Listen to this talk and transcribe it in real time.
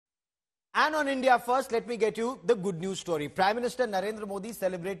And on India First, let me get you the good news story. Prime Minister Narendra Modi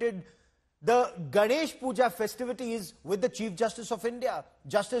celebrated the Ganesh Puja festivities with the Chief Justice of India,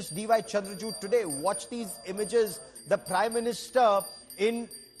 Justice DY Chandrachud today. Watch these images. The Prime Minister in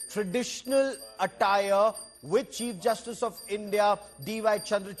traditional attire with Chief Justice of India, DY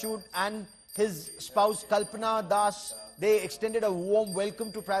Chandrachud, and his spouse Kalpana Das. They extended a warm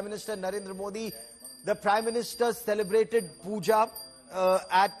welcome to Prime Minister Narendra Modi. The Prime Minister celebrated Puja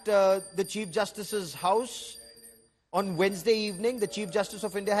at the Chief Justice's house. On Wednesday evening, the Chief Justice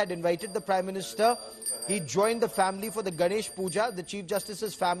of India had invited the Prime Minister. He joined the family for the Ganesh Puja. The Chief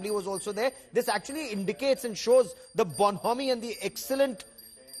Justice's family was also there. This actually indicates and shows the bonhomie and the excellent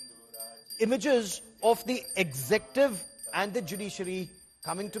images of the executive and the judiciary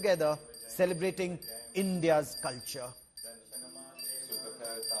coming together, celebrating India's culture.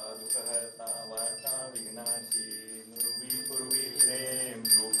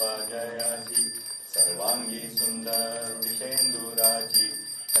 सर्वांगी सुंदर विशेंदुराची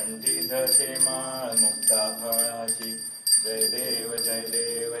कंठीधर माळ मुक्ता फळाची जय देव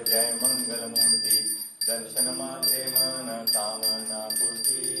जय मंगल मूर्ती दर्शन मात्रे मन कामना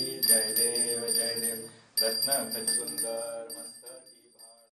पूर्ती जय देव रत्न खच सुंदर